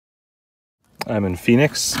I'm in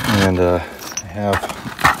Phoenix, and I have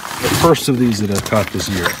the first of these that I've caught this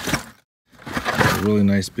year. A really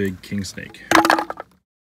nice big kingsnake.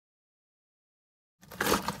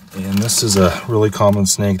 And this is a really common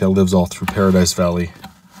snake that lives all through Paradise Valley,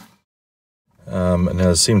 and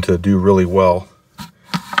has seemed to do really well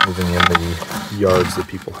living in the yards that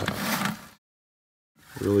people have.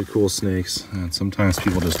 Really cool snakes, and sometimes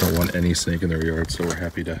people just don't want any snake in their yard, so we're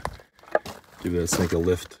happy to give that snake a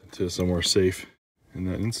lift to somewhere safe in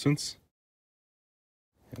that instance.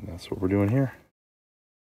 And that's what we're doing here.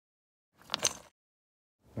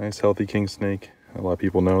 Nice healthy king snake. A lot of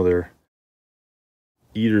people know they're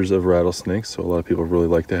eaters of rattlesnakes, so a lot of people really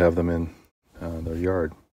like to have them in their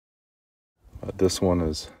yard. But this one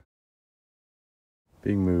is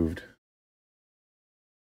being moved.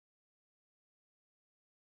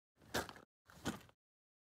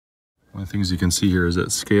 One of the things you can see here is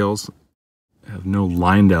that scales have no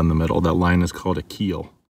line down the middle. That line is called a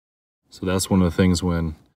keel. So that's one of the things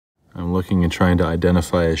when I'm looking and trying to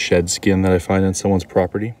identify a shed skin that I find on someone's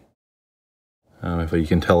property. If you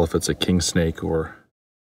can tell if it's a king snake or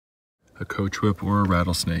a coach whip or a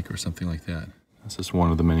rattlesnake or something like that. That's just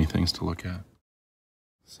one of the many things to look at.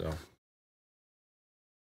 So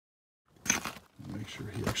make sure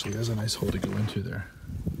he actually has a nice hole to go into there.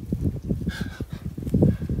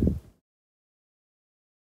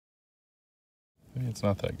 Maybe it's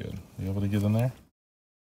not that good. Are you able to get in there?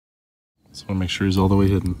 Just want to make sure he's all the way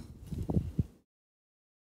hidden.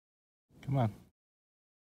 Come on.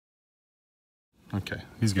 Okay,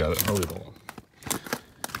 he's got it. I'll leave it alone.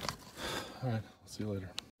 All right, I'll see you later.